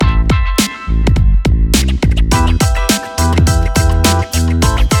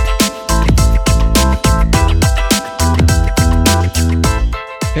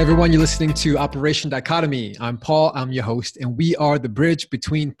everyone. You're listening to Operation Dichotomy. I'm Paul, I'm your host, and we are the bridge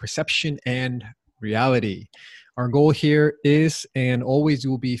between perception and reality. Our goal here is and always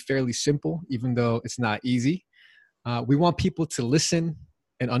will be fairly simple, even though it's not easy. We want people to listen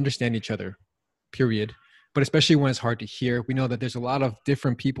and understand each other, period. But especially when it's hard to hear, we know that there's a lot of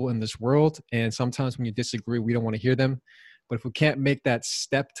different people in this world, and sometimes when you disagree, we don't want to hear them. But if we can't make that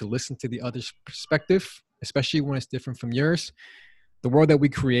step to listen to the other's perspective, especially when it's different from yours, the world that we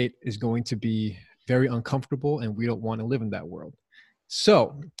create is going to be very uncomfortable, and we don't want to live in that world.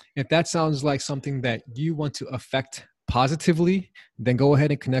 So if that sounds like something that you want to affect positively, then go ahead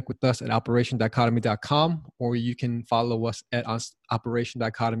and connect with us at operationdichotomy.com, or you can follow us at Operation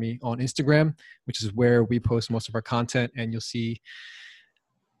Dichotomy on Instagram, which is where we post most of our content, and you'll see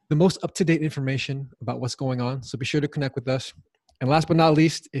the most up-to-date information about what's going on. So be sure to connect with us. And last but not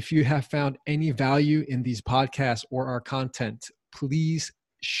least, if you have found any value in these podcasts or our content, please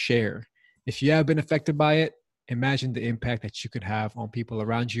share. If you have been affected by it, imagine the impact that you could have on people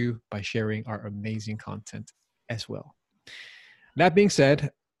around you by sharing our amazing content as well. That being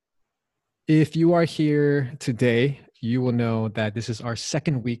said, if you are here today, you will know that this is our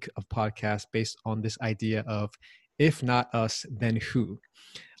second week of podcast based on this idea of if not us, then who?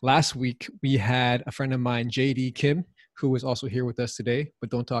 Last week, we had a friend of mine, JD Kim, who is also here with us today, but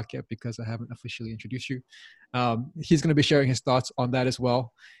don't talk yet because I haven't officially introduced you. He's going to be sharing his thoughts on that as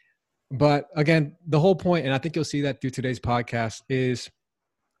well. But again, the whole point, and I think you'll see that through today's podcast, is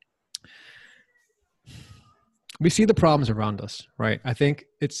we see the problems around us, right? I think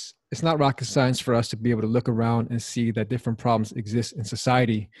it's not rocket science for us to be able to look around and see that different problems exist in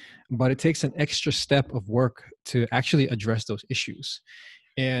society, but it takes an extra step of work to actually address those issues.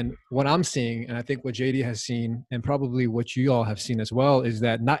 And what I'm seeing, and I think what JD has seen, and probably what you all have seen as well, is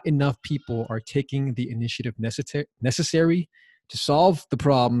that not enough people are taking the initiative necessary to solve the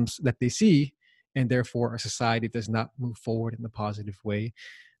problems that they see, and therefore our society does not move forward in the positive way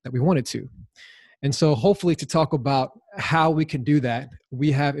that we want it to. And so hopefully to talk about how we can do that,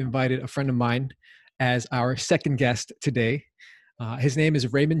 we have invited a friend of mine as our second guest today. His name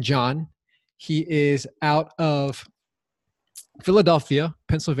is Raymond John. He is out of Philadelphia,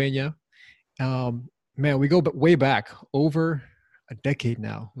 Pennsylvania. Man, we go way back over a decade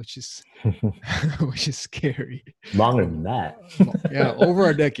now, which is which is scary. Longer than that. Yeah, over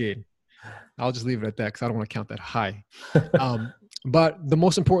a decade. I'll just leave it at that because I don't want to count that high. But the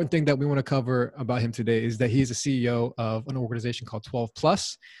most important thing that we want to cover about him today is that he's a CEO of an organization called 12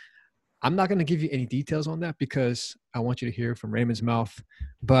 Plus. I'm not going to give you any details on that because I want you to hear from Raymond's mouth.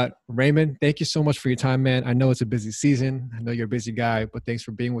 But Raymond, thank you so much for your time, man. I know it's a busy season. I know you're a busy guy, but thanks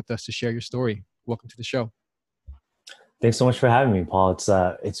for being with us to share your story. Welcome to the show. Thanks so much for having me, Paul.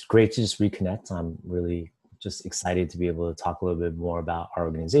 It's great to just reconnect. I'm really just excited to be able to talk a little bit more about our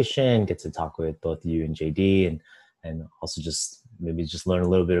organization, get to talk with both you and JD, and also just maybe just learn a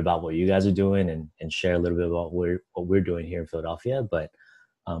little bit about what you guys are doing and share a little bit about what we're doing here in Philadelphia. But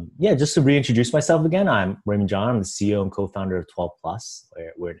just to reintroduce myself again, I'm Raymond John. I'm the CEO and co-founder of 12 Plus.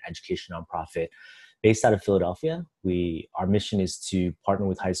 We're an education nonprofit based out of Philadelphia. Our mission is to partner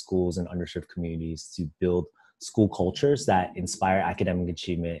with high schools and underserved communities to build school cultures that inspire academic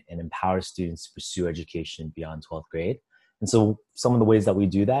achievement and empower students to pursue education beyond 12th grade. And so some of the ways that we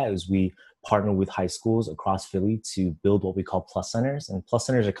do that is we partner with high schools across Philly to build what we call Plus Centers. And Plus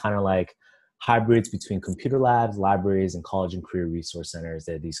Centers are kind of like hybrids between computer labs, libraries, and college and career resource centers.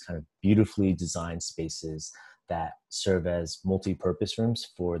 They're these kind of beautifully designed spaces that serve as multi-purpose rooms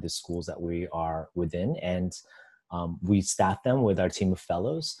for the schools that we are within. And we staff them with our team of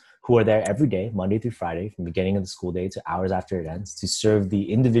fellows who are there every day, Monday through Friday, from the beginning of the school day to hours after it ends, to serve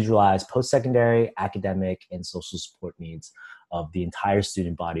the individualized post-secondary, academic, and social support needs of the entire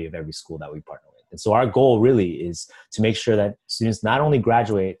student body of every school that we partner with. And so our goal really is to make sure that students not only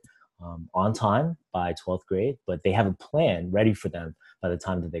graduate on time by 12th grade, but they have a plan ready for them by the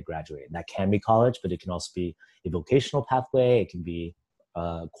time that they graduate. And that can be college, but it can also be a vocational pathway. It can be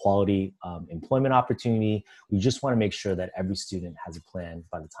quality employment opportunity. We just want to make sure that every student has a plan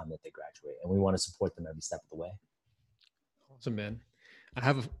by the time that they graduate, and we want to support them every step of the way. Awesome, man. I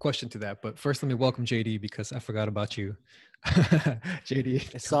have a question to that, but first let me welcome JD because I forgot about you.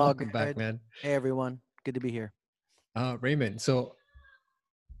 JD, it's all welcome good. Back, man. Hey, everyone. Good to be here. Raymond, so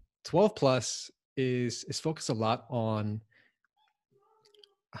 12 Plus is focused a lot on,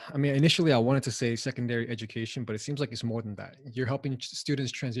 I mean, initially I wanted to say secondary education, but it seems like it's more than that. You're helping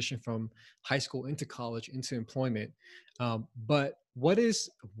students transition from high school into college, into employment. But what is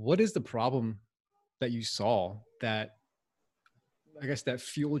the problem that you saw that, I guess, that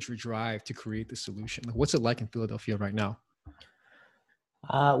fueled your drive to create the solution? What's it like in Philadelphia right now?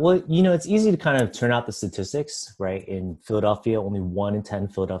 Well, you know, it's easy to kind of turn out the statistics, right? In Philadelphia, only 1 in 10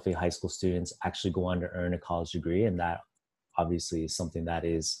 Philadelphia high school students actually go on to earn a college degree. And that obviously is something that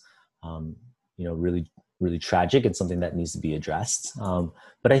is, um, really, really tragic and something that needs to be addressed.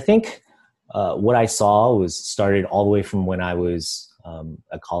 But I think what I saw was started all the way from when I was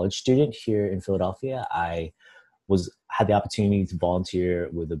a college student here in Philadelphia. I had the opportunity to volunteer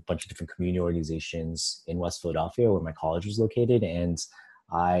with a bunch of different community organizations in West Philadelphia, where my college was located, and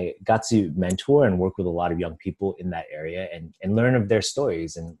I got to mentor and work with a lot of young people in that area and learn of their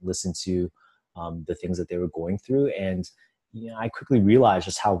stories and listen to the things that they were going through. And I quickly realized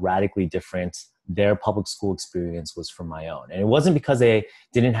just how radically different their public school experience was from my own. And it wasn't because they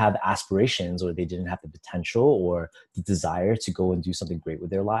didn't have aspirations or they didn't have the potential or the desire to go and do something great with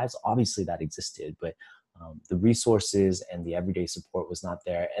their lives. Obviously that existed, but the resources and the everyday support was not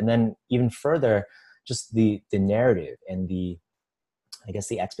there. And then even further, just the narrative and the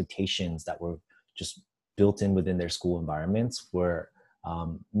expectations that were just built in within their school environments were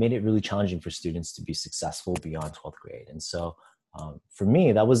made it really challenging for students to be successful beyond 12th grade. And so for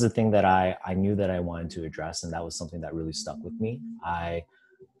me, that was the thing that I knew that I wanted to address. And that was something that really stuck with me.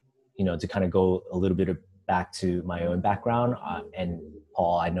 To kind of go a little bit back to my own background, and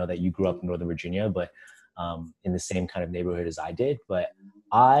Paul, I know that you grew up in Northern Virginia, but in the same kind of neighborhood as I did. But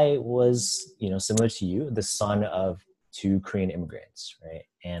I was, similar to you, the son of two Korean immigrants, right?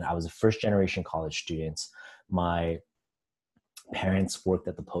 And I was a first generation college student. My parents worked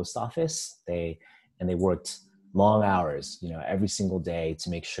at the post office. They worked long hours, every single day to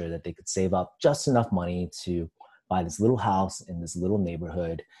make sure that they could save up just enough money to buy this little house in this little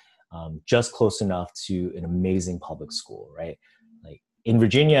neighborhood, just close enough to an amazing public school, right? Like in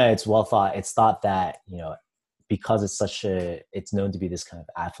Virginia, it's thought that, because it's known to be this kind of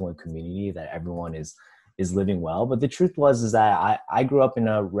affluent community, that everyone is living well. But the truth is that I grew up in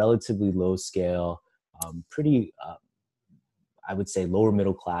a relatively low scale, pretty, I would say lower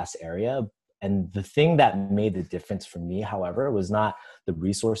middle class area. And the thing that made the difference for me, however, was not the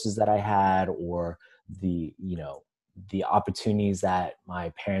resources that I had or the opportunities that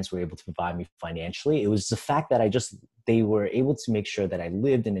my parents were able to provide me financially. It was the fact that they were able to make sure that I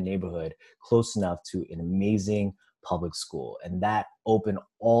lived in a neighborhood close enough to an amazing public school. And that opened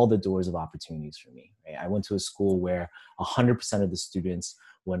all the doors of opportunities for me. Right? I went to a school where 100% of the students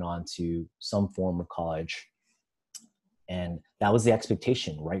went on to some form of college. And that was the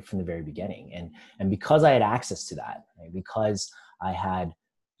expectation right from the very beginning. And because I had access to that, right? Because I had,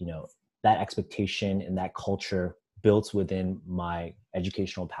 that expectation and that culture built within my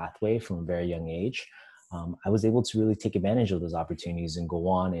educational pathway from a very young age, I was able to really take advantage of those opportunities and go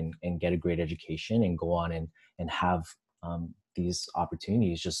on and get a great education and go on and have these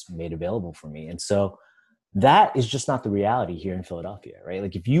opportunities just made available for me. And so that is just not the reality here in Philadelphia, right?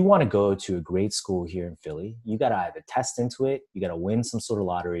 Like if you want to go to a great school here in Philly, you got to either test into it, you got to win some sort of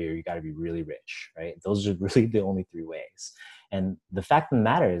lottery, or you got to be really rich, right? Those are really the only three ways. And the fact of the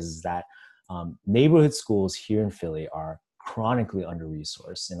matter is that neighborhood schools here in Philly are chronically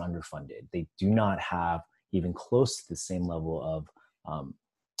under-resourced and underfunded. They do not have even close to the same level of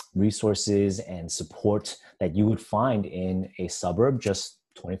resources and support that you would find in a suburb just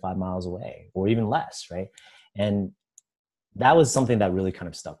 25 miles away or even less, right? And that was something that really kind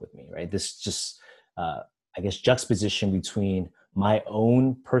of stuck with me, right? This just, juxtaposition between my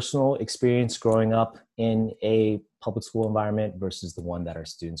own personal experience growing up in a public school environment versus the one that our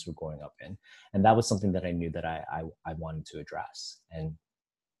students were growing up in. And that was something that I knew that I wanted to address. And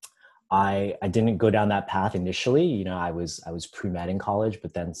I didn't go down that path initially. I was pre-med in college,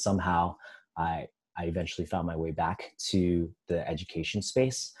 but then somehow I eventually found my way back to the education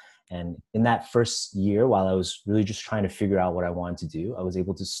space. And in that first year, while I was really just trying to figure out what I wanted to do, I was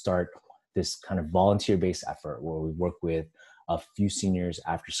able to start this kind of volunteer-based effort where we work with a few seniors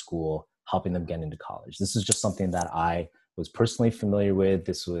after school, helping them get into college. This is just something that I was personally familiar with.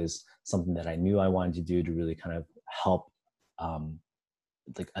 This was something that I knew I wanted to do to really kind of help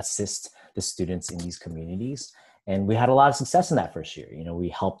assist the students in these communities. And we had a lot of success in that first year. We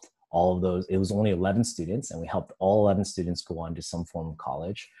helped all of those. It was only 11 students, and we helped all 11 students go on to some form of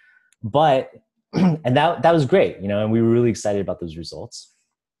college. But, and that was great, and we were really excited about those results.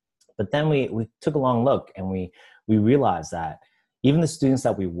 But then we took a long look, and we realized that even the students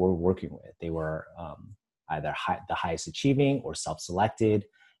that we were working with, they were either the highest achieving or self-selected,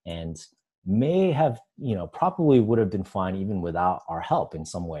 and may have, probably would have been fine even without our help in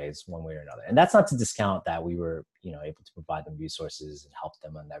some ways, one way or another. And that's not to discount that we were, able to provide them resources and help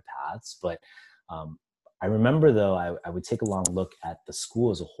them on their paths. But I remember though, I would take a long look at the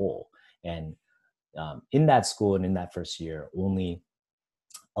school as a whole. And in that school and in that first year, only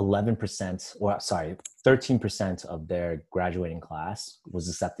 11%, or sorry, 13% of their graduating class was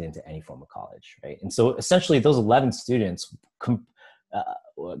accepted into any form of college, right? And so essentially those 11 students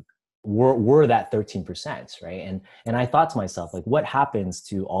were that 13%, right? And I thought to myself, like, what happens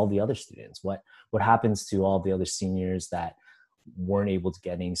to all the other students? What happens to all the other seniors that weren't able to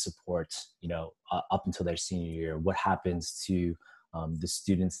get any support, up until their senior year? What happens to the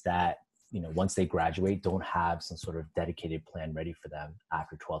students that, once they graduate, don't have some sort of dedicated plan ready for them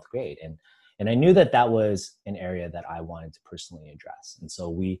after 12th grade? And I knew that that was an area that I wanted to personally address. And so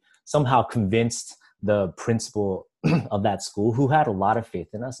we somehow convinced the principal of that school, who had a lot of faith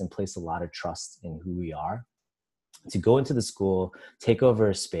in us and placed a lot of trust in who we are, to go into the school, take over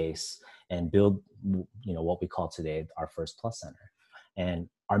a space, and build, what we call today our First Plus Center. And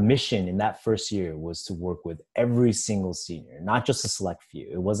our mission in that first year was to work with every single senior, not just a select few.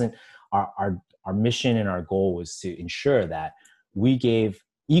 It wasn't our mission, and our goal was to ensure that we gave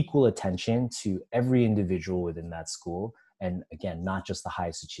equal attention to every individual within that school. And again, not just the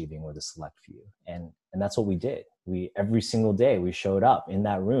highest achieving or the select few. And that's what we did. Every single day we showed up in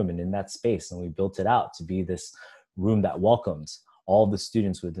that room and in that space, and we built it out to be this room that welcomes all the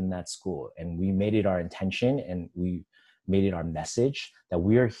students within that school. And we made it our intention, and we made it our message, that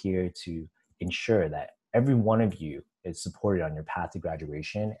we are here to ensure that every one of you is supported on your path to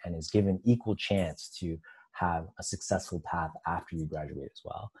graduation and is given equal chance to have a successful path after you graduate as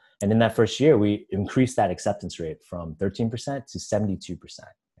well. And in that first year, we increased that acceptance rate from 13% to 72%.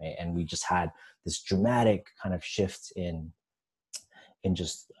 Right? And we just had this dramatic kind of shift in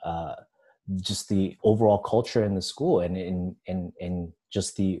just the overall culture in the school, and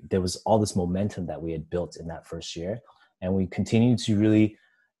there was all this momentum that we had built in that first year. And we continued to really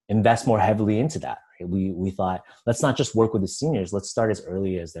invest more heavily into that. Right? We thought, let's not just work with the seniors, let's start as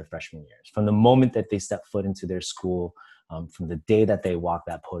early as their freshman years. From the moment that they step foot into their school, from the day that they walk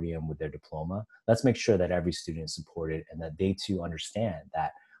that podium with their diploma, let's make sure that every student is supported, and that they too understand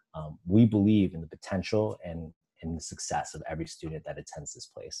that we believe in the potential and in the success of every student that attends this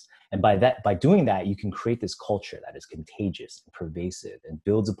place. And by doing that, you can create this culture that is contagious and pervasive and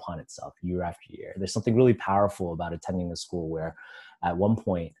builds upon itself year after year. There's something really powerful about attending a school where at one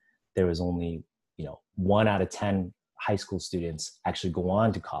point there was only, 1 out of 10 high school students actually go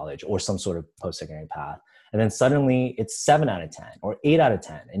on to college or some sort of post-secondary path. And then suddenly it's 7 out of 10 or 8 out of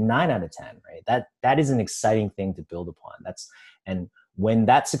 10 and 9 out of 10, right? That is an exciting thing to build upon. And when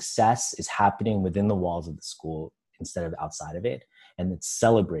that success is happening within the walls of the school instead of outside of it, and it's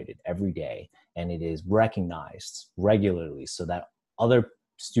celebrated every day, and it is recognized regularly so that other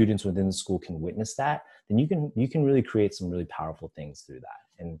students within the school can witness that, then you can really create some really powerful things through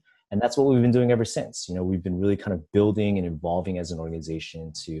that. And that's what we've been doing ever since. We've been really kind of building and evolving as an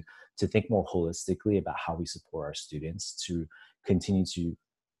organization to think more holistically about how we support our students, to continue to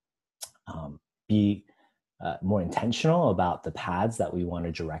be more intentional about the paths that we want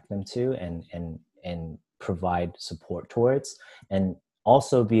to direct them to, and provide support towards, and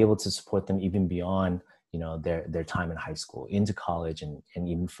also be able to support them even beyond their time in high school into college, and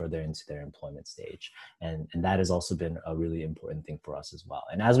even further into their employment stage. And that has also been a really important thing for us as well.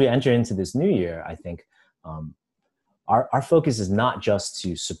 And as we enter into this new year, I think our focus is not just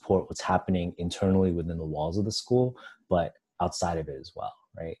to support what's happening internally within the walls of the school, but outside of it as well,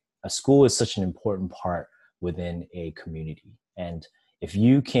 right? A school is such an important part within a community. And if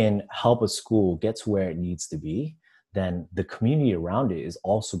you can help a school get to where it needs to be, then the community around it is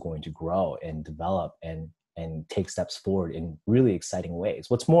also going to grow and develop and take steps forward in really exciting ways.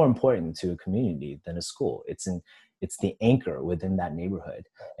 What's more important to a community than a school? It's the anchor within that neighborhood.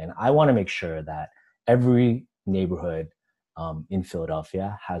 And I want to make sure that every neighborhood in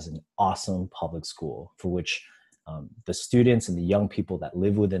Philadelphia has an awesome public school for which the students and the young people that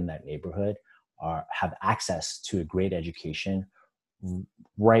live within that neighborhood have access to a great education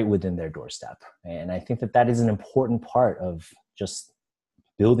right within their doorstep. And I think that is an important part of just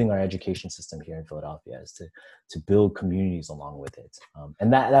building our education system here in Philadelphia, is to build communities along with it.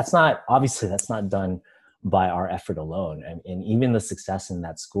 And that's not done by our effort alone. And even the success in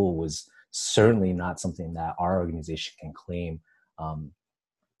that school was certainly not something that our organization can claim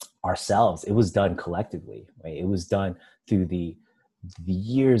ourselves. It was done collectively, right? It was done through the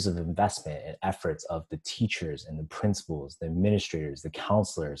years of investment and efforts of the teachers and the principals, the administrators, the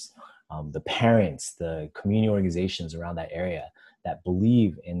counselors, the parents, the community organizations around that area that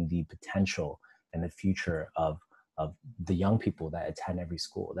believe in the potential and the future of the young people that attend every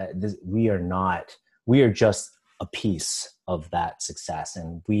school. We are just a piece of that success.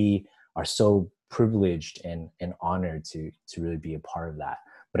 And we are so privileged and honored to really be a part of that.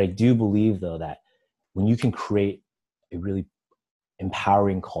 But I do believe, though, that when you can create a really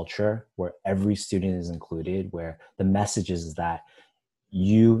empowering culture where every student is included, where the message is that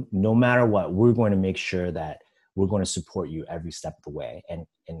you, no matter what, we're going to make sure that we're going to support you every step of the way. And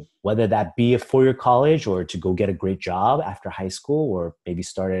whether that be a four-year college or to go get a great job after high school, or maybe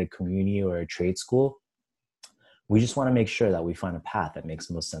start at a community or a trade school, we just want to make sure that we find a path that makes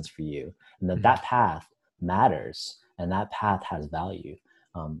the most sense for you, and that that path matters and that path has value.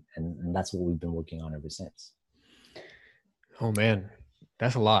 And that's what we've been working on ever since. Oh man,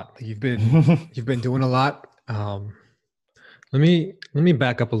 that's a lot. You've been doing a lot. Let me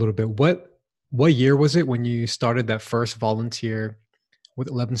back up a little bit. What year was it when you started that first volunteer with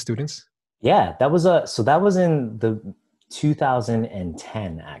 11 students? Yeah, that was in the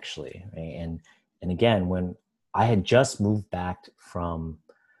 2010 actually, right? And again, when I had just moved back from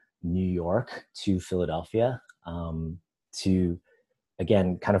New York to Philadelphia, to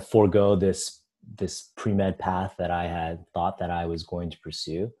again kind of forego this pre-med path that I had thought that I was going to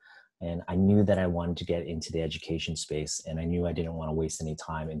pursue. And I knew that I wanted to get into the education space, and I knew I didn't want to waste any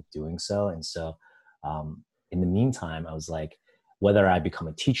time in doing so. And so in the meantime, I was like, whether I become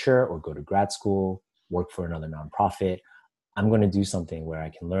a teacher or go to grad school, work for another nonprofit, I'm going to do something where I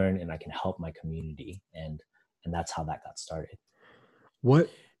can learn and I can help my community. And that's how that got started.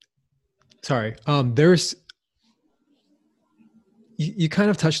 There's, you kind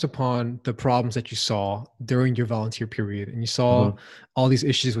of touched upon the problems that you saw during your volunteer period, and you saw all these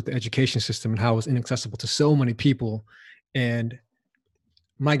issues with the education system and how it was inaccessible to so many people. And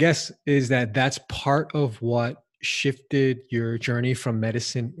my guess is that that's part of what shifted your journey from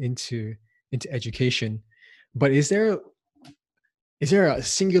medicine into education. But is there a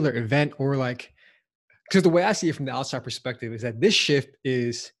singular event, or like, because the way I see it from the outside perspective is that this shift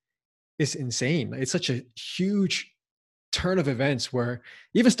is insane. It's such a huge turn of events, where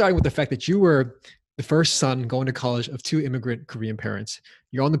even starting with the fact that you were the first son going to college of two immigrant Korean parents,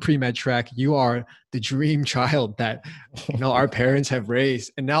 you're on the pre-med track, you are the dream child that our parents have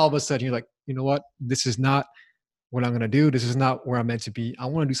raised, and now all of a sudden you're like, you know what, this is not what I'm going to do, this is not where I'm meant to be, I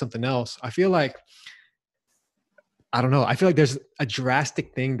want to do something else. I feel like there's a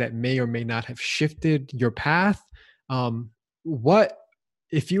drastic thing that may or may not have shifted your path. What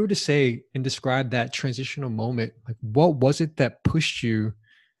if you were to say and describe that transitional moment, like what was it that pushed you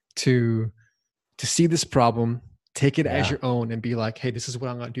to see this problem, take it as your own, and be like, hey, this is what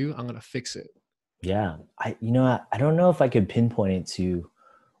I'm going to do, I'm going to fix it? Yeah. I don't know if I could pinpoint it to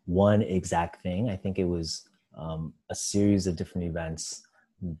one exact thing. I think it was a series of different events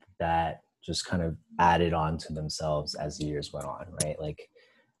that just kind of added on to themselves as the years went on, right? Like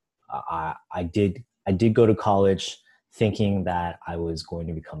I did go to college thinking that I was going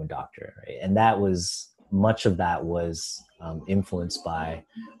to become a doctor, right? And much of that was influenced by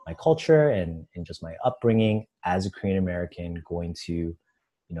my culture and just my upbringing as a Korean American going to,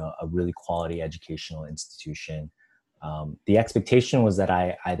 a really quality educational institution. The expectation was that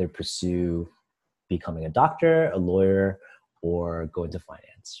I either pursue becoming a doctor, a lawyer, or go into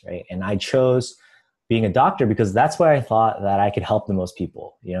finance, right? And I chose being a doctor because that's where I thought that I could help the most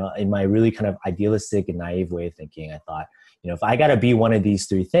people. In my really kind of idealistic and naive way of thinking, I thought, if I got to be one of these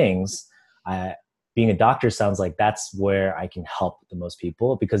three things, being a doctor sounds like that's where I can help the most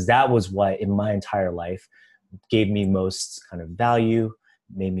people, because that was what in my entire life gave me most kind of value,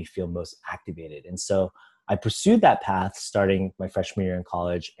 made me feel most activated. And so I pursued that path starting my freshman year in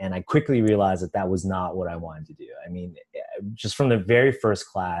college, and I quickly realized that was not what I wanted to do. I mean, just from the very first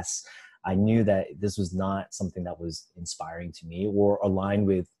class, I knew that this was not something that was inspiring to me or aligned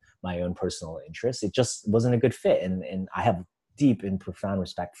with my own personal interests. It just wasn't a good fit. And I have deep and profound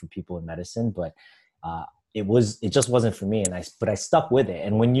respect for people in medicine, but it just wasn't for me. But I stuck with it.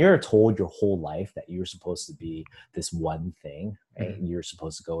 And when you're told your whole life that you're supposed to be this one thing, right? Mm-hmm. You're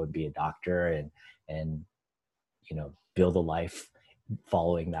supposed to go and be a doctor and build a life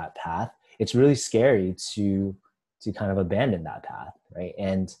following that path, it's really scary to kind of abandon that path, right?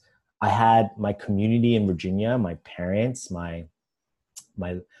 And I had my community in Virginia, my parents, my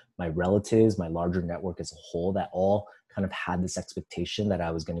relatives, my larger network as a whole, that all kind of had this expectation that I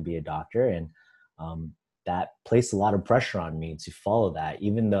was going to be a doctor. And that placed a lot of pressure on me to follow that,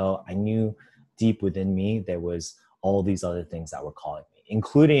 even though I knew deep within me there was all these other things that were calling me,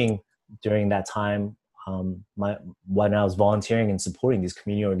 including during that time when I was volunteering and supporting these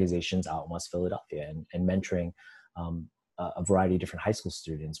community organizations out in West Philadelphia and mentoring a variety of different high school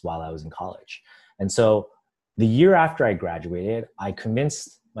students while I was in college. And so the year after I graduated, I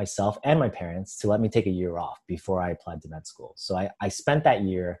convinced myself and my parents to let me take a year off before I applied to med school. So I spent that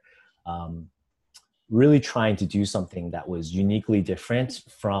year really trying to do something that was uniquely different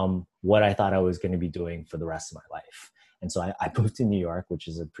from what I thought I was going to be doing for the rest of my life. And so I moved to New York, which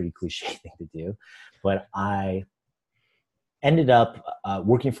is a pretty cliche thing to do. But I ended up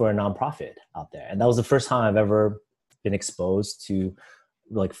working for a nonprofit out there. And that was the first time I've ever been exposed to,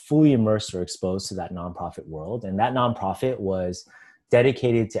 like, fully immersed or exposed to that nonprofit world. And that nonprofit was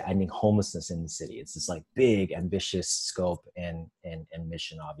dedicated to ending homelessness in the city. It's this like big, ambitious scope and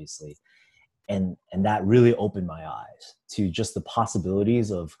mission, obviously. And that really opened my eyes to just the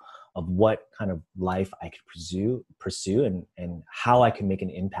possibilities of what kind of life I could pursue and how I can make an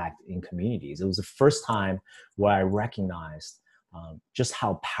impact in communities. It was the first time where I recognized just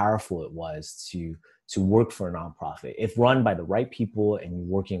how powerful it was to work for a nonprofit, if run by the right people and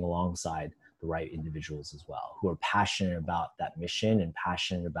working alongside the right individuals as well, who are passionate about that mission and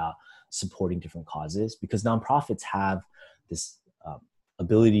passionate about supporting different causes, because nonprofits have this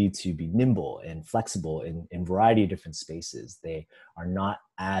ability to be nimble and flexible in a variety of different spaces. They are not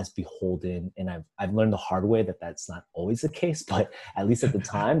as beholden, and I've learned the hard way that that's not always the case, but at least at the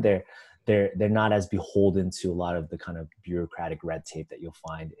time, they're not as beholden to a lot of the kind of bureaucratic red tape that you'll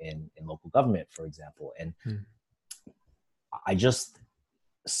find in local government, for example. And I just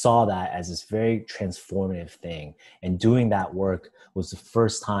saw that as this very transformative thing. And doing that work was the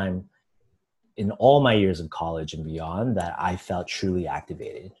first time in all my years of college and beyond that I felt truly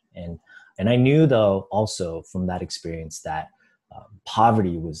activated. And I knew, though, also from that experience that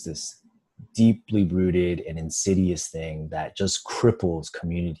poverty was this deeply rooted and insidious thing that just cripples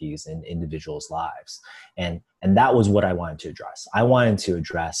communities and individuals' lives. And that was what I wanted to address. I wanted to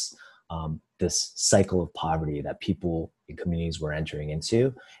address this cycle of poverty that people in communities were entering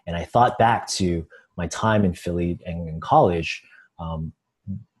into. And I thought back to my time in Philly and in college.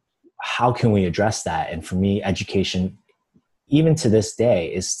 How can we address that? And for me, education, even to this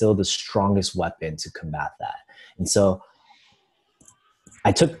day, is still the strongest weapon to combat that. And so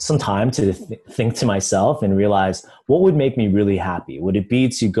I took some time to think to myself and realize, what would make me really happy? Would it be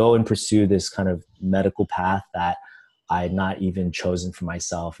to go and pursue this kind of medical path that I had not even chosen for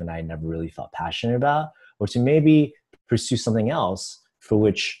myself and I never really felt passionate about? Or to maybe pursue something else for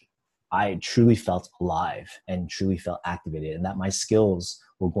which I truly felt alive and truly felt activated, and that my skills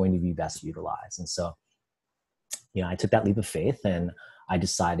were going to be best utilized? And so, I took that leap of faith, and I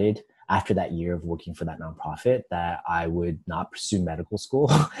decided after that year of working for that nonprofit that I would not pursue medical school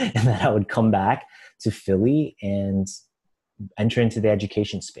and that I would come back to Philly and enter into the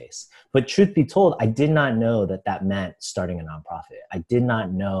education space. But truth be told, I did not know that that meant starting a nonprofit. I did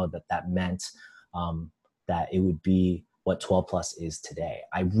not know that that meant that it would be what 12 Plus is today.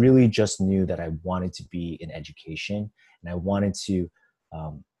 I really just knew that I wanted to be in education, and I wanted to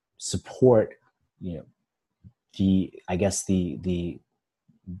support,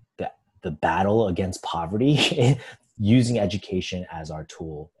 the battle against poverty using education as our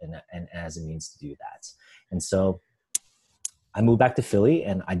tool and as a means to do that. And so I moved back to Philly,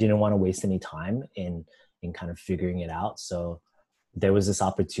 and I didn't want to waste any time in kind of figuring it out. So there was this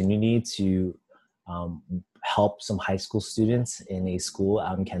opportunity to help some high school students in a school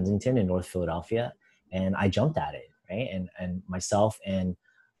out in Kensington in North Philadelphia. And I jumped at it, right? And myself and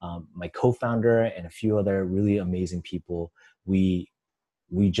my co-founder and a few other really amazing people, we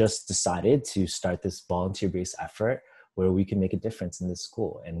just decided to start this volunteer-based effort where we can make a difference in this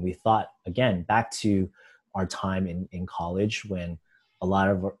school. And we thought, again, back to our time in college, when a lot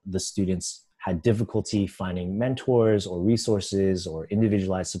of the students had difficulty finding mentors or resources or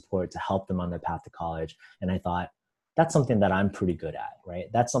individualized support to help them on their path to college. And I thought, that's something that I'm pretty good at, right?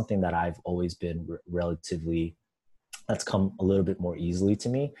 That's something that I've always been that's come a little bit more easily to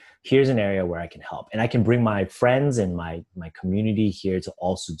me. Here's an area where I can help, and I can bring my friends and my community here to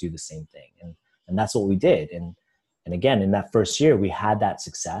also do the same thing. And that's what we did. And again, in that first year, we had that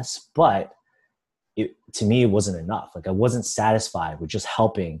success, but to me, it wasn't enough. Like, I wasn't satisfied with just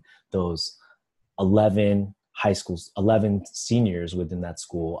helping those 11 seniors within that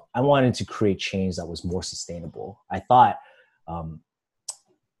school. I wanted to create change that was more sustainable. I thought,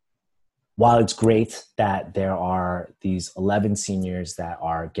 while it's great that there are these 11 seniors that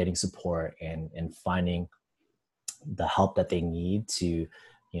are getting support and finding the help that they need to,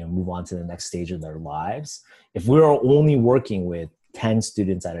 move on to the next stage of their lives, if we're only working with 10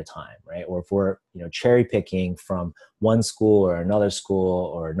 students at a time, right? Or if we're, cherry picking from one school or another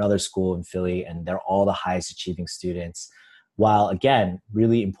school in Philly, and they're all the highest achieving students, while again,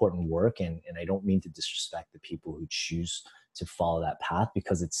 really important work. And I don't mean to disrespect the people who choose to follow that path,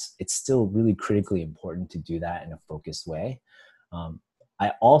 because it's still really critically important to do that in a focused way.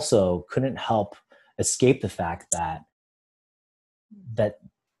 I also couldn't help escape the fact that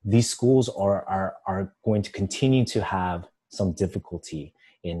these schools are going to continue to have some difficulty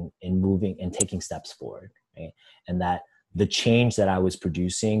in moving and taking steps forward, right? And that the change that I was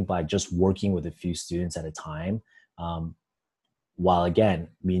producing by just working with a few students at a time, um, while again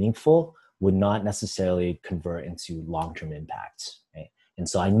meaningful, would not necessarily convert into long-term impact, right? And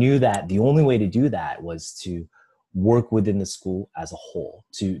so I knew that the only way to do that was to work within the school as a whole,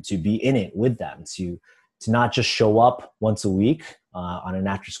 to be in it with them, to not just show up once a week on an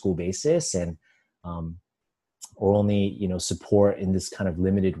after-school basis, and or only support in this kind of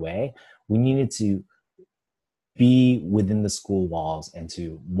limited way. We needed to be within the school walls and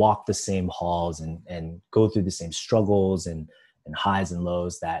to walk the same halls and go through the same struggles and highs and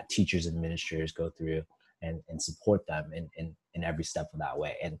lows that teachers and administrators go through, and support them in every step of that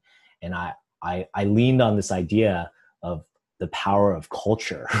way. And I leaned on this idea of the power of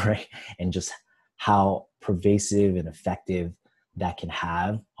culture, right? And just how pervasive and effective that can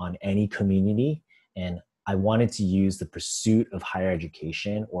have on any community. And I wanted to use the pursuit of higher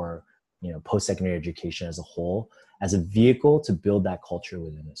education, or post-secondary education as a whole, as a vehicle to build that culture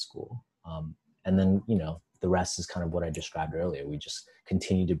within the school. And then, the rest is kind of what I described earlier. We just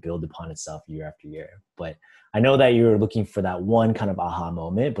continue to build upon itself year after year. But I know that you're looking for that one kind of aha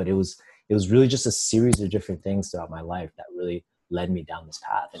moment, but it was really just a series of different things throughout my life that really led me down this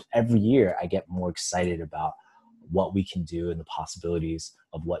path. And every year I get more excited about what we can do and the possibilities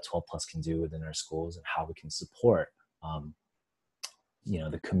of what 12 Plus can do within our schools, and how we can support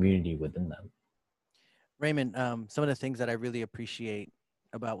the community within them. Raymond, some of the things that I really appreciate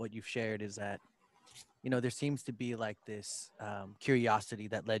about what you've shared is that, there seems to be like this curiosity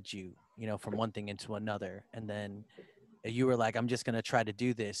that led you, from one thing into another. And then you were like, I'm just going to try to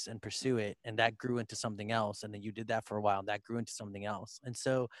do this and pursue it. And that grew into something else. And then you did that for a while, and that grew into something else. And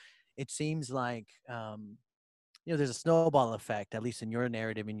so it seems like, there's a snowball effect, at least in your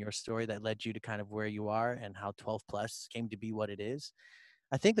narrative, in your story, that led you to kind of where you are and how 12 Plus came to be what it is.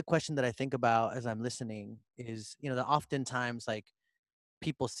 I think the question that I think about as I'm listening is, that oftentimes like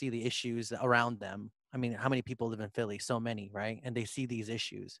people see the issues around them. I mean, how many people live in Philly? So many, right? And they see these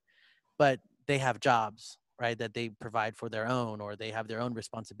issues, but they have jobs, right, that they provide for their own, or they have their own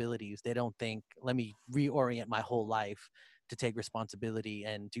responsibilities. They don't think, let me reorient my whole life to take responsibility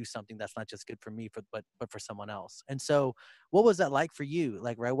and do something that's not just good for me, but for someone else. And so what was that like for you?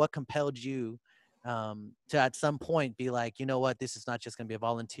 Like, right, what compelled you to at some point be like, you know what, this is not just going to be a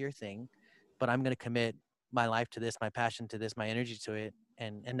volunteer thing, but I'm going to commit my life to this, my passion to this, my energy to it.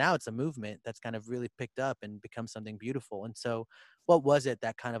 And now it's a movement that's kind of really picked up and become something beautiful. And so what was it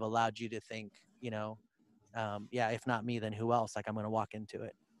that kind of allowed you to think, yeah, if not me, then who else? Like, I'm going to walk into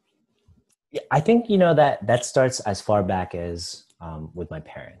it. Yeah, I think, that starts as far back as with my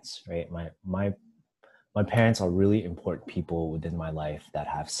parents, right? My parents are really important people within my life that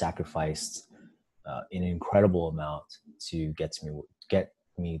have sacrificed an incredible amount to get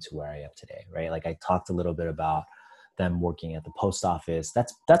me to where I am today, right? Like, I talked a little bit about them working at the post office.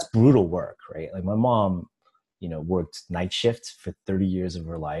 That's brutal work, right? Like, my mom, worked night shift for 30 years of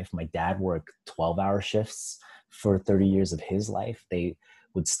her life. My dad worked 12-hour shifts for 30 years of his life. They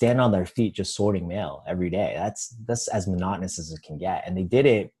would stand on their feet just sorting mail every day. That's as monotonous as it can get. And they did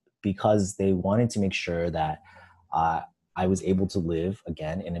it because they wanted to make sure that I was able to live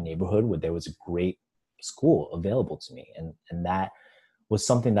again in a neighborhood where there was a great school available to me. And that was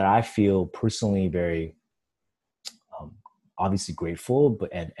something that I feel personally very obviously grateful,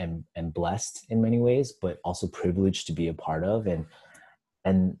 but and blessed in many ways, but also privileged to be a part of.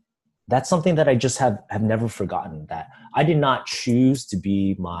 And that's something that I just have never forgotten, that I did not choose to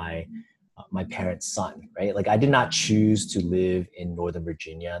be my parents' son, right? Like, I did not choose to live in Northern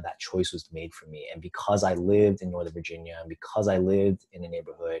Virginia. That choice was made for me. And because I lived in Northern Virginia, and because I lived in a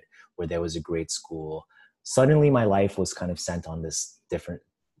neighborhood where there was a great school, suddenly my life was kind of sent on this different,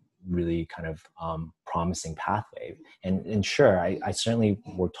 really kind of promising pathway. And sure, I certainly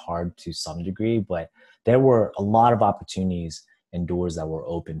worked hard to some degree, but there were a lot of opportunities and doors that were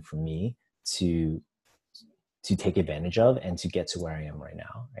open for me to take advantage of and to get to where I am right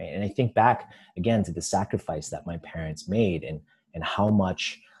now. Right? And I think back again to the sacrifice that my parents made, and how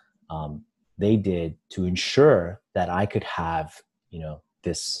much they did to ensure that I could have,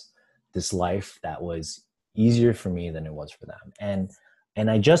 this life that was easier for me than it was for them. And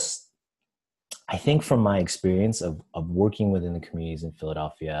I think from my experience of working within the communities in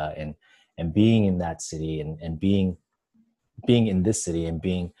Philadelphia, and being in that city, and being in this city and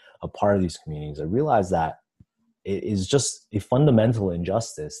being a part of these communities, I realized that it is just a fundamental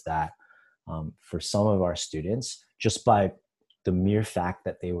injustice that for some of our students, just by the mere fact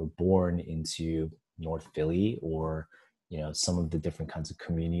that they were born into North Philly, or some of the different kinds of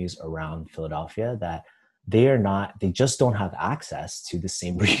communities around Philadelphia, that they just don't have access to the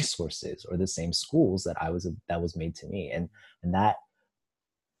same resources or the same schools that was made to me. And that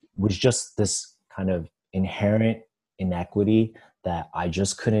was just this kind of inherent inequity that I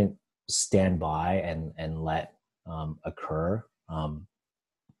just couldn't stand by and let occur,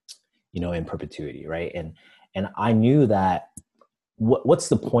 in perpetuity. Right. And I knew that what's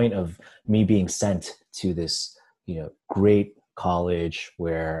the point of me being sent to this, great college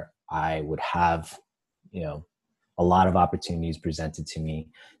where I would have, a lot of opportunities presented to me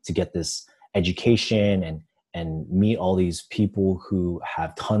to get this education and meet all these people who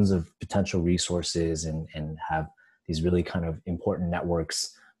have tons of potential resources and have these really kind of important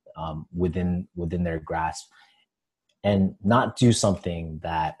networks within their grasp, and not do something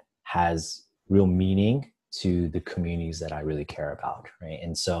that has real meaning to the communities that I really care about, right?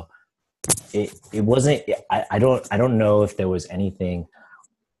 And so it wasn't, I don't know if there was anything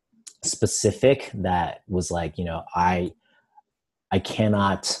specific that was like, I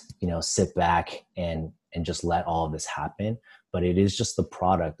cannot, sit back and just let all of this happen. But it is just the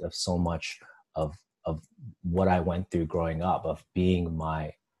product of so much of what I went through growing up, of being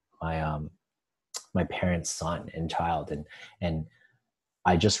my parents' son and child. And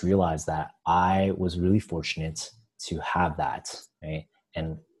I just realized that I was really fortunate to have that, right?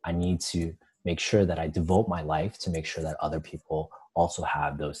 And I need to make sure that I devote my life to make sure that other people also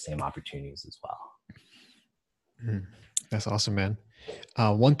have those same opportunities as well. That's awesome, man.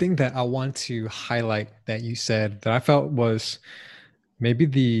 One thing that I want to highlight that you said that I felt was maybe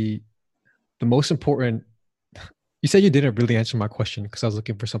the most important. You said you didn't really answer my question because I was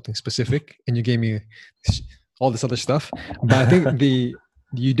looking for something specific, and you gave me all this other stuff. But I think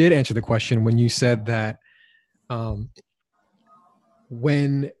you did answer the question when you said that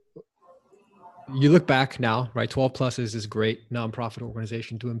when you look back now, right? 12 Plus is this great nonprofit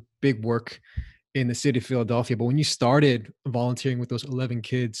organization doing big work in the city of Philadelphia. But when you started volunteering with those 11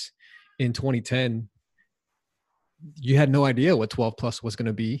 kids in 2010, you had no idea what 12 Plus was going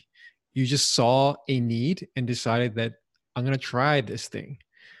to be. You just saw a need and decided that I'm going to try this thing.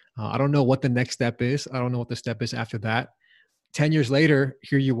 I don't know what the next step is. I don't know what the step is after that. 10 years later,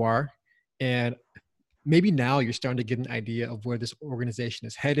 here you are. And maybe now you're starting to get an idea of where this organization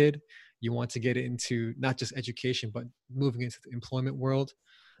is headed. You want to get into not just education, but moving into the employment world.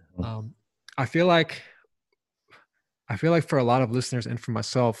 I feel like for a lot of listeners and for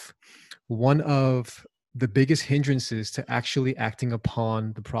myself, one of the biggest hindrances to actually acting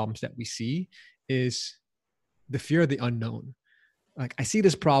upon the problems that we see is the fear of the unknown. Like, I see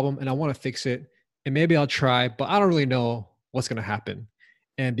this problem and I want to fix it, and maybe I'll try, but I don't really know what's going to happen.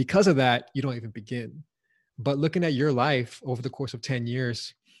 And because of that, you don't even begin. But looking at your life over the course of 10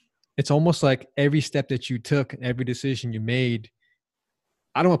 years, it's almost like every step that you took and every decision you made,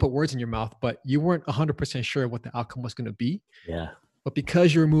 I don't want to put words in your mouth, but you weren't 100% sure what the outcome was going to be. Yeah. But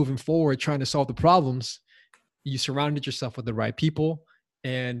because you're moving forward, trying to solve the problems, you surrounded yourself with the right people,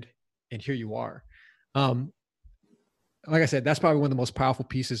 and here you are. Like I said, that's probably one of the most powerful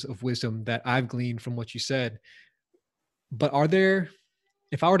pieces of wisdom that I've gleaned from what you said. But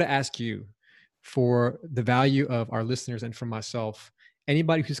if I were to ask you, for the value of our listeners and for myself,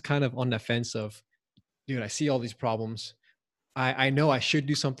 anybody who's kind of on the fence of, dude, I see all these problems. I know I should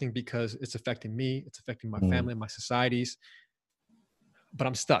do something because it's affecting me, it's affecting my family, my societies, but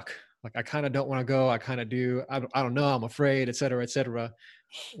I'm stuck. Like, I kind of don't want to go. I kind of do. I don't know. I'm afraid, et cetera, et cetera.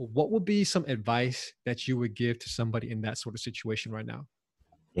 What would be some advice that you would give to somebody in that sort of situation right now?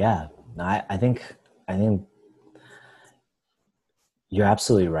 Yeah, I think you're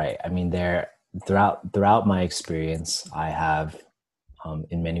absolutely right. I mean, throughout my experience, I have,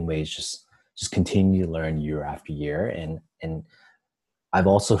 in many ways, just continue to learn year after year, and I've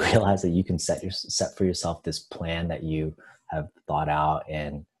also realized that you can set for yourself this plan that you have thought out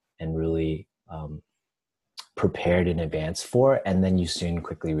and really prepared in advance for, and then you soon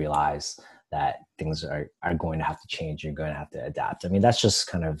quickly realize that things are going to have to change. You're going to have to adapt. I mean, that's just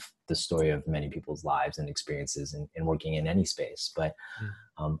kind of the story of many people's lives and experiences in working in any space. But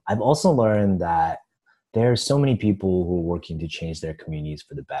I've also learned that there are so many people who are working to change their communities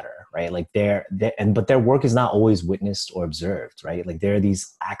for the better, right? Like but their work is not always witnessed or observed, right? Like, there are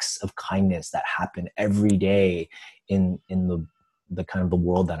these acts of kindness that happen every day in the kind of the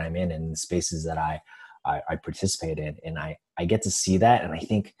world that I'm in and the spaces that I participate in. And I get to see that. And I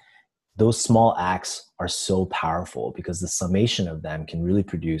think those small acts are so powerful because the summation of them can really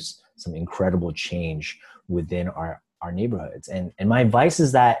produce some incredible change within our neighborhoods. And my advice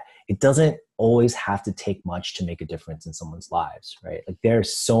is that it doesn't always have to take much to make a difference in someone's lives, right? Like, there are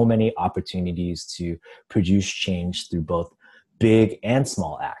so many opportunities to produce change through both big and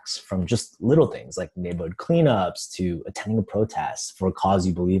small acts, from just little things like neighborhood cleanups to attending a protest for a cause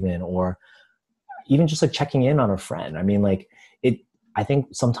you believe in, or even just like checking in on a friend. I mean, like I think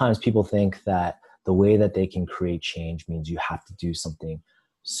sometimes people think that the way that they can create change means you have to do something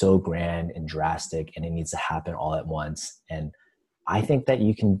so grand and drastic and it needs to happen all at once. And I think that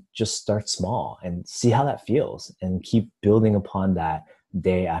you can just start small and see how that feels and keep building upon that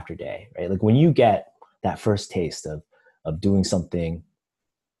day after day, right? Like when you get that first taste of doing something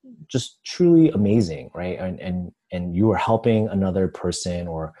just truly amazing, right? And you are helping another person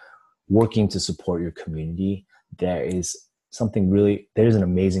or working to support your community, there's an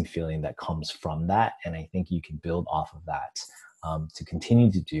amazing feeling that comes from that. And I think you can build off of that to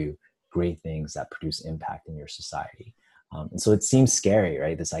continue to do great things that produce impact in your society. And so it seems scary,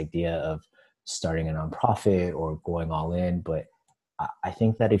 right? This idea of starting a nonprofit or going all in. But I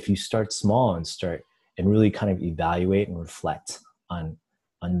think that if you start small and really kind of evaluate and reflect on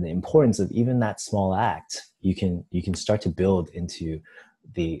the importance of even that small act, you can start to build into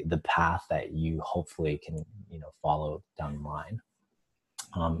the path that you hopefully can, follow down the line.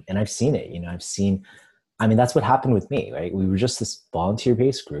 And I've seen it, that's what happened with me, right? We were just this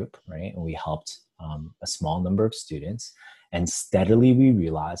volunteer-based group, right? And we helped a small number of students, and steadily we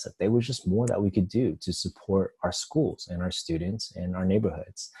realized that there was just more that we could do to support our schools and our students and our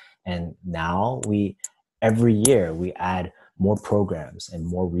neighborhoods. And now every year we add more programs and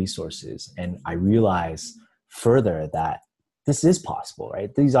more resources. And I realize further that this is possible,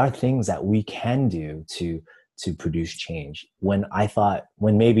 right? These are things that we can do to produce change. When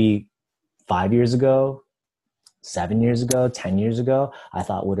maybe 5 years ago, 7 years ago, 10 years ago, I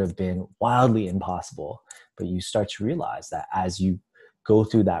thought would have been wildly impossible. But you start to realize that as you go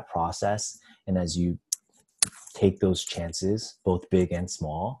through that process and as you take those chances, both big and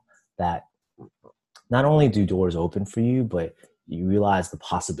small, that not only do doors open for you, but you realize the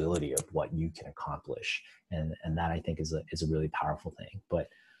possibility of what you can accomplish. And that I think is a really powerful thing. But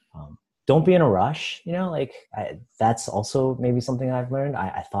don't be in a rush, that's also maybe something I've learned.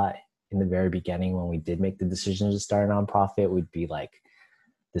 I thought in the very beginning, when we did make the decision to start a nonprofit, we'd be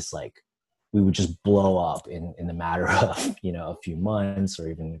we would just blow up in the matter of, a few months or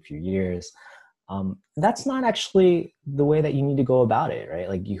even a few years. That's not actually the way that you need to go about it, right?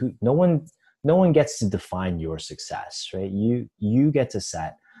 Like no one gets to define your success, right? You get to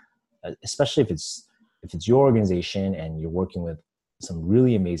set, especially if it's your organization and you're working with some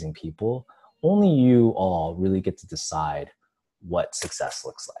really amazing people, only you all really get to decide what success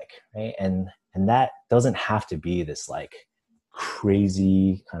looks like, right? And that doesn't have to be this like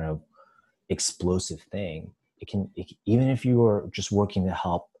crazy kind of explosive thing. Even if you are just working to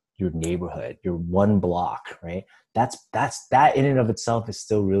help your neighborhood, your one block, right? That in and of itself is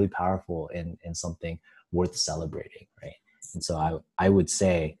still really powerful and something worth celebrating, right? And so I would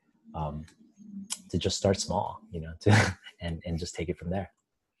say to just start small, and just take it from there.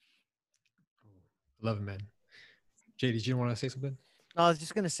 Love it, man. Jay, did you want to say something? No, I was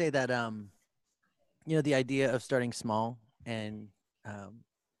just going to say that, the idea of starting small and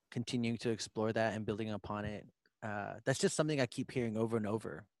continuing to explore that and building upon it, that's just something I keep hearing over and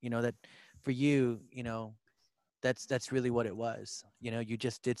over, that for you, that's really what it was. You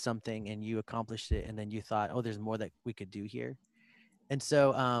just did something and you accomplished it. And then you thought, oh, there's more that we could do here. And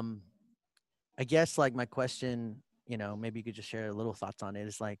so I guess like my question, maybe you could just share a little thoughts on it,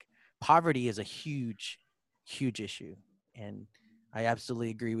 is like poverty is a huge, huge issue. And I absolutely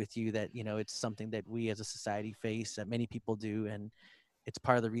agree with you that, it's something that we as a society face, that many people do. And it's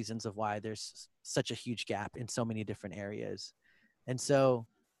part of the reasons of why there's such a huge gap in so many different areas. And so,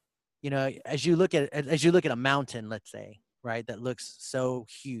 as you look at a mountain, let's say, right, that looks so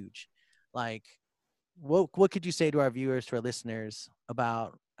huge, like what could you say to our viewers, to our listeners,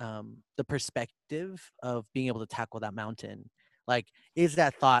 about the perspective of being able to tackle that mountain? Like, is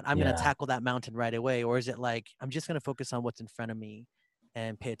that thought, I'm going to tackle that mountain right away? Or is it like, I'm just going to focus on what's in front of me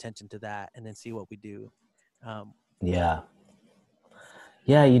and pay attention to that and then see what we do? Yeah,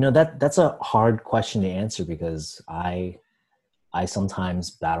 that's a hard question to answer, because I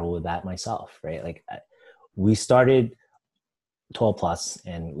sometimes battle with that myself, right? Like we started 12 Plus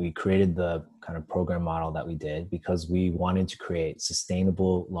and we created the kind of program model that we did because we wanted to create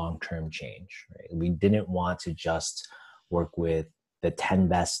sustainable long-term change, right? We didn't want to just work with the 10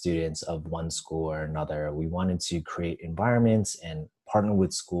 best students of one school or another. We wanted to create environments and partner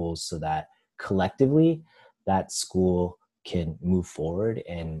with schools so that collectively that school can move forward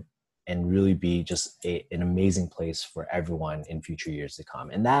and really be just an amazing place for everyone in future years to come.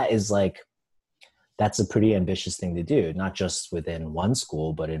 And that's a pretty ambitious thing to do, not just within one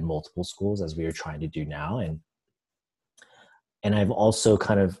school, but in multiple schools, as we are trying to do now. And and I've also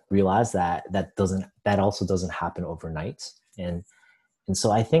kind of realized that that also doesn't happen overnight. And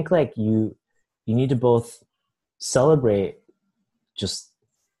so I think like you need to both celebrate just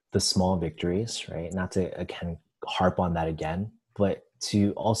the small victories, right? Not to again harp on that again, but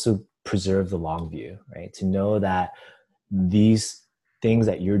to also preserve the long view, right? To know that these things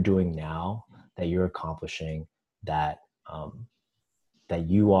that you're doing now, that you're accomplishing, that that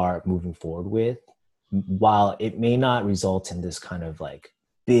you are moving forward with, while it may not result in this kind of like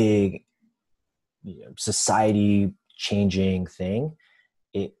big, society changing thing,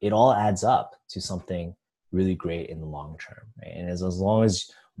 it all adds up to something really great in the long term, right? And as long as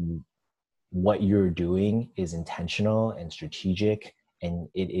what you're doing is intentional and strategic, and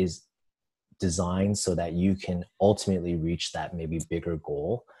it is designed so that you can ultimately reach that maybe bigger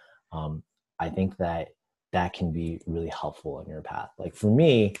goal, I think that that can be really helpful in your path. Like for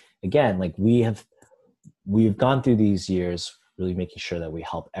me, again, like we've gone through these years really making sure that we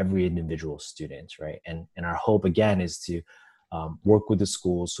help every individual student, right? And our hope again is to work with the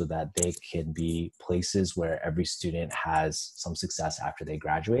schools so that they can be places where every student has some success after they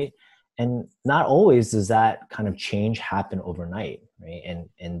graduate. And not always does that kind of change happen overnight, right?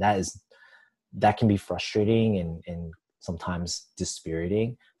 And that can be frustrating and sometimes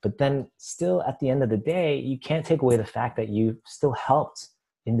dispiriting. But then still at the end of the day, you can't take away the fact that you still helped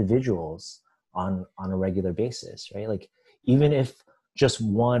individuals on a regular basis, right? Like even if just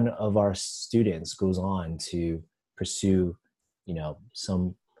one of our students goes on to pursue,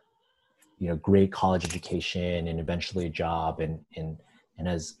 some, great college education and eventually a job and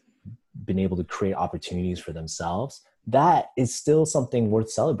has been able to create opportunities for themselves, that is still something worth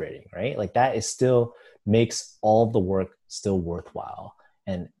celebrating, right? Like that is still makes all the work still worthwhile.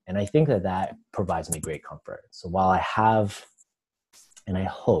 And I think that provides me great comfort. So while I have, and I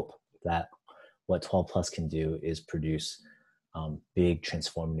hope that what 12 Plus can do is produce big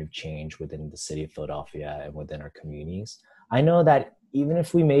transformative change within the city of Philadelphia and within our communities, I know that even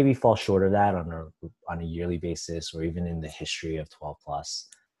if we maybe fall short of that on a yearly basis, or even in the history of 12 Plus,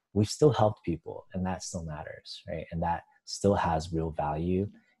 we've still helped people, and that still matters, right? And that still has real value,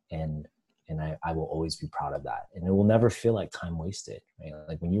 and I will always be proud of that. And it will never feel like time wasted, right?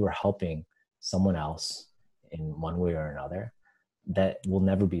 Like when you were helping someone else in one way or another, that will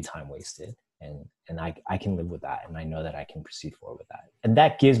never be time wasted. And I can live with that, and I know that I can proceed forward with that. And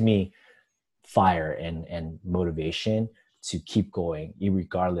that gives me fire and motivation to keep going,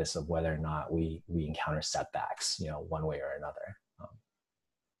 regardless of whether or not we encounter setbacks, one way or another.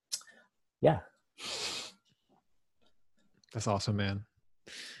 Yeah. That's awesome, man.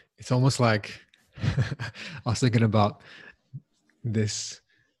 It's almost like I was thinking about this,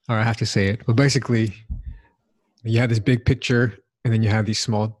 or I have to say it, but basically you have this big picture and then you have these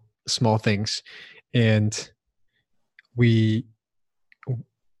small things, and we,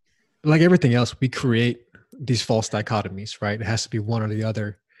 like everything else, we create these false dichotomies, right? It has to be one or the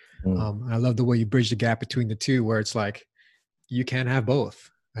other. I love the way you bridge the gap between the two, where it's like you can't have both.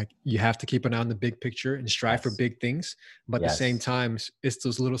 Like you have to keep an eye on the big picture and strive for big things, but at the same time, it's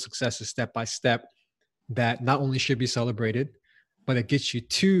those little successes step by step that not only should be celebrated, but it gets you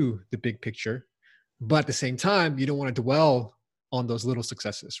to the big picture. But at the same time, you don't want to dwell on those little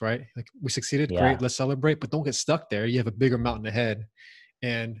successes, right? Like we succeeded, great, let's celebrate, but don't get stuck there. You have a bigger mountain ahead.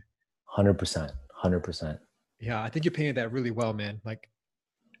 And 100%. Yeah, I think you painted that really well, man. Like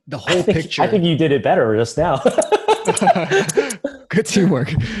the whole picture. I think you did it better just now. Good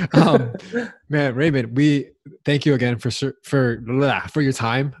teamwork. Man, Raymond, we thank you again for your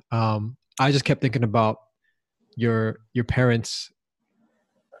time. I just kept thinking about your parents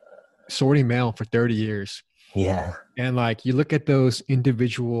sorting mail for 30 years. Yeah. And like you look at those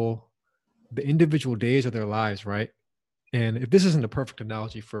individual days of their lives, right? And if this isn't a perfect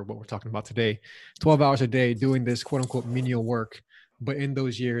analogy for what we're talking about today, 12 hours a day doing this quote unquote menial work, but in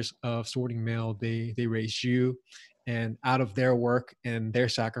those years of sorting mail, they raised you, and out of their work and their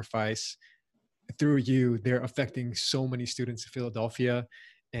sacrifice through you, they're affecting so many students in Philadelphia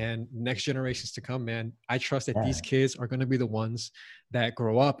and next generations to come, man. I trust that these kids are going to be the ones that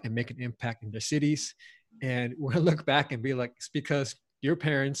grow up and make an impact in their cities. And we're going to look back and be like, it's because your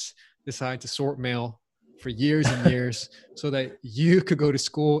parents decided to sort mail for years and years so that you could go to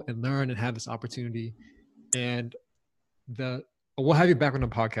school and learn and have this opportunity. And we'll have you back on the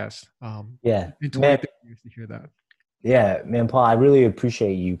podcast. In 20 years to hear that. Yeah, man, Paul, I really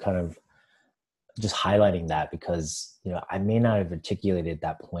appreciate you kind of just highlighting that, because, I may not have articulated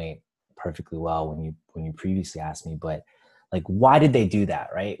that point perfectly well when you previously asked me, but like, why did they do that?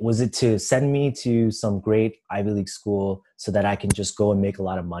 Right? Was it to send me to some great Ivy League school so that I can just go and make a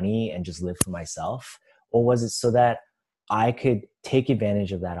lot of money and just live for myself? Or was it so that I could take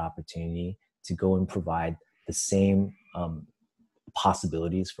advantage of that opportunity to go and provide the same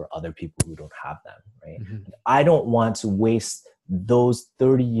possibilities for other people who don't have them, right? Mm-hmm. I don't want to waste those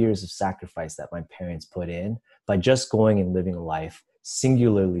 30 years of sacrifice that my parents put in by just going and living a life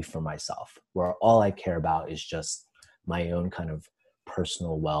singularly for myself, where all I care about is just my own kind of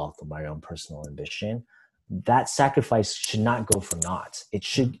personal wealth or my own personal ambition. That sacrifice should not go for naught. It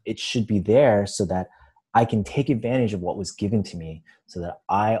should be there so that I can take advantage of what was given to me, so that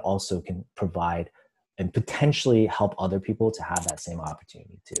I also can provide and potentially help other people to have that same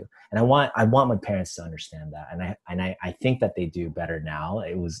opportunity too. And I want my parents to understand that. And I think that they do better now.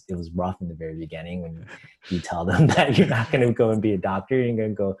 It was rough in the very beginning when you tell them that you're not going to go and be a doctor, you're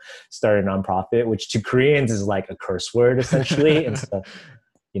going to go start a nonprofit, which to Koreans is like a curse word essentially. And so,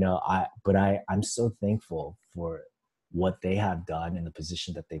 I'm so thankful for what they have done and the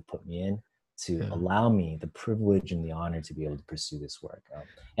position that they put me in to allow me the privilege and the honor to be able to pursue this work.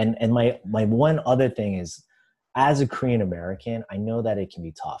 And my one other thing is, as a Korean American, I know that it can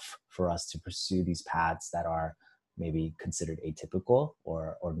be tough for us to pursue these paths that are maybe considered atypical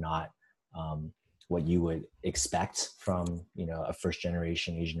or not what you would expect from a first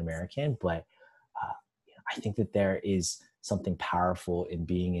generation Asian American. But I think that there is something powerful in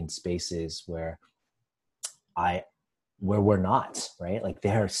being in spaces where we're not, right? Like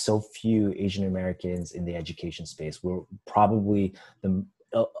there are so few Asian Americans in the education space. We're probably in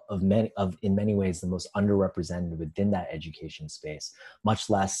many ways the most underrepresented within that education space,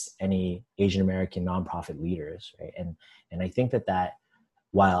 much less any Asian American nonprofit leaders, right? And I think that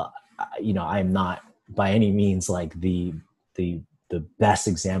while I'm not by any means like the best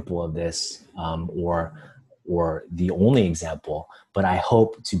example of this, or the only example, but I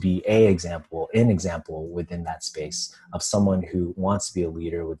hope to be an example within that space of someone who wants to be a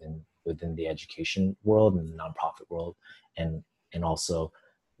leader within the education world and the nonprofit world, and also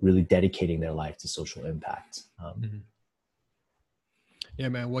really dedicating their life to social impact. Yeah,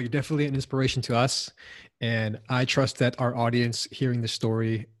 man. Well, you're definitely an inspiration to us. And I trust that our audience hearing the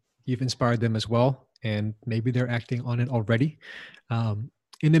story, you've inspired them as well. And maybe they're acting on it already.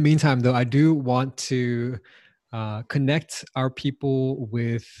 In the meantime, though, I do want to connect our people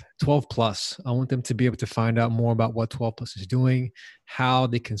with 12 Plus. I want them to be able to find out more about what 12 Plus is doing, how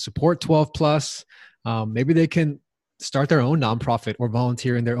they can support 12 Plus. Maybe they can start their own nonprofit or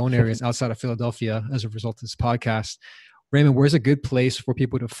volunteer in their own areas outside of Philadelphia as a result of this podcast. Raymond, where's a good place for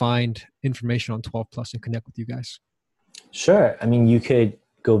people to find information on 12 Plus and connect with you guys? Sure. I mean, you could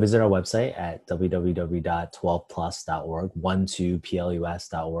go visit our website at www.12plus.org,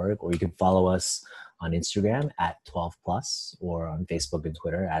 12plus.org, or you can follow us on Instagram at 12plus, or on Facebook and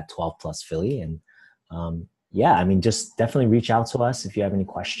Twitter at 12plus Philly. And just definitely reach out to us if you have any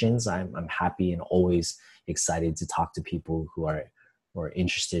questions. I'm happy and always excited to talk to people who are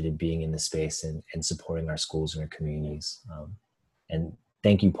interested in being in the space and supporting our schools and our communities. And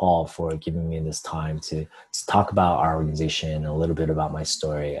thank you, Paul, for giving me this time to talk about our organization and a little bit about my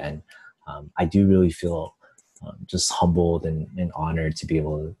story. And I do really feel just humbled and honored to be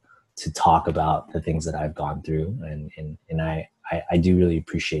able to talk about the things that I've gone through. And I do really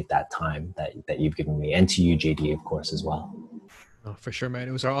appreciate that time that you've given me, and to you, JD, of course, as well. Oh, for sure, man.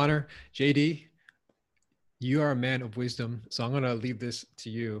 It was our honor. JD, you are a man of wisdom, so I'm going to leave this to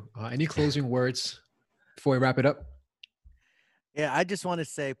you. Any closing words before we wrap it up? Yeah, I just want to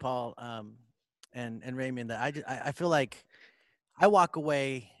say, Paul, and Raymond, that I feel like I walk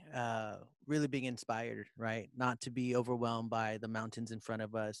away really being inspired, right? Not to be overwhelmed by the mountains in front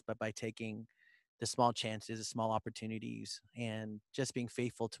of us, but by taking the small chances, the small opportunities, and just being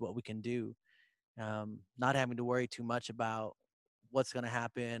faithful to what we can do. Not having to worry too much about what's going to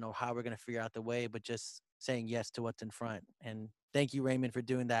happen or how we're going to figure out the way, but just saying yes to what's in front. And thank you, Raymond, for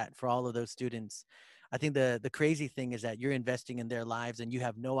doing that for all of those students. I think the crazy thing is that you're investing in their lives, and you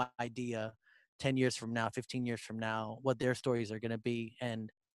have no idea 10 years from now, 15 years from now, what their stories are going to be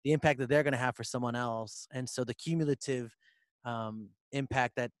and the impact that they're going to have for someone else. And so the cumulative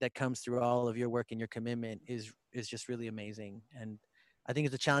impact that comes through all of your work and your commitment is just really amazing. And I think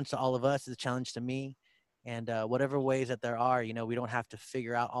it's a challenge to all of us. It's a challenge to me. And whatever ways that there are, we don't have to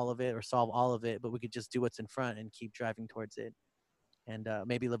figure out all of it or solve all of it, but we could just do what's in front and keep driving towards it. And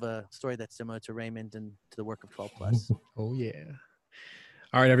maybe live a story that's similar to Raymond and to the work of 12 Plus. Oh, yeah.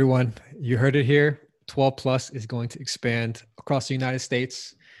 All right, everyone. You heard it here. 12 Plus is going to expand across the United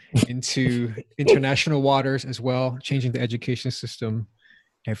States into international waters as well, changing the education system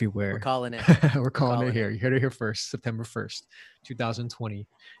everywhere. We're calling it. We're calling it here. You heard it here first, September 1st, 2020.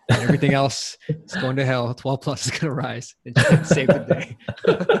 And everything else is going to hell. 12 plus is going to rise and save the day.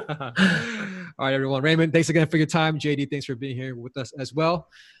 All right, everyone. Raymond, thanks again for your time. JD, thanks for being here with us as well.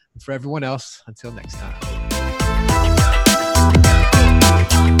 And for everyone else, until next time.